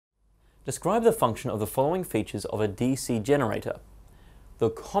Describe the function of the following features of a DC generator. The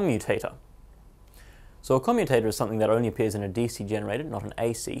commutator. So a commutator is something that only appears in a DC generator, not an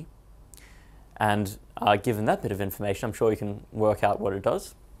AC. And given that bit of information, I'm sure you can work out what it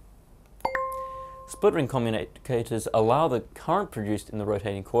does. Split ring commutators allow the current produced in the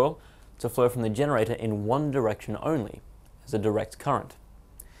rotating coil to flow from the generator in one direction only, as a direct current.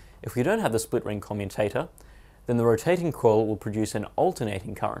 If we don't have the split ring commutator, then the rotating coil will produce an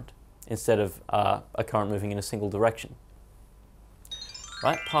alternating current instead of a current moving in a single direction.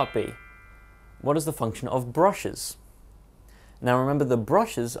 Right, part B. What is the function of brushes? Now remember, the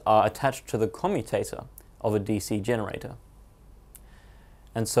brushes are attached to the commutator of a DC generator.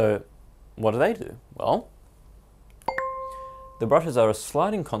 And so, what do? Well, the brushes are a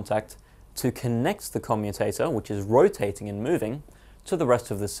sliding contact to connect the commutator, which is rotating and moving, to the rest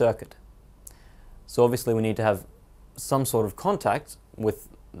of the circuit. So obviously we need to have some sort of contact with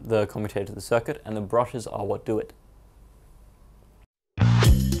the commutator to the circuit, and the brushes are what do it.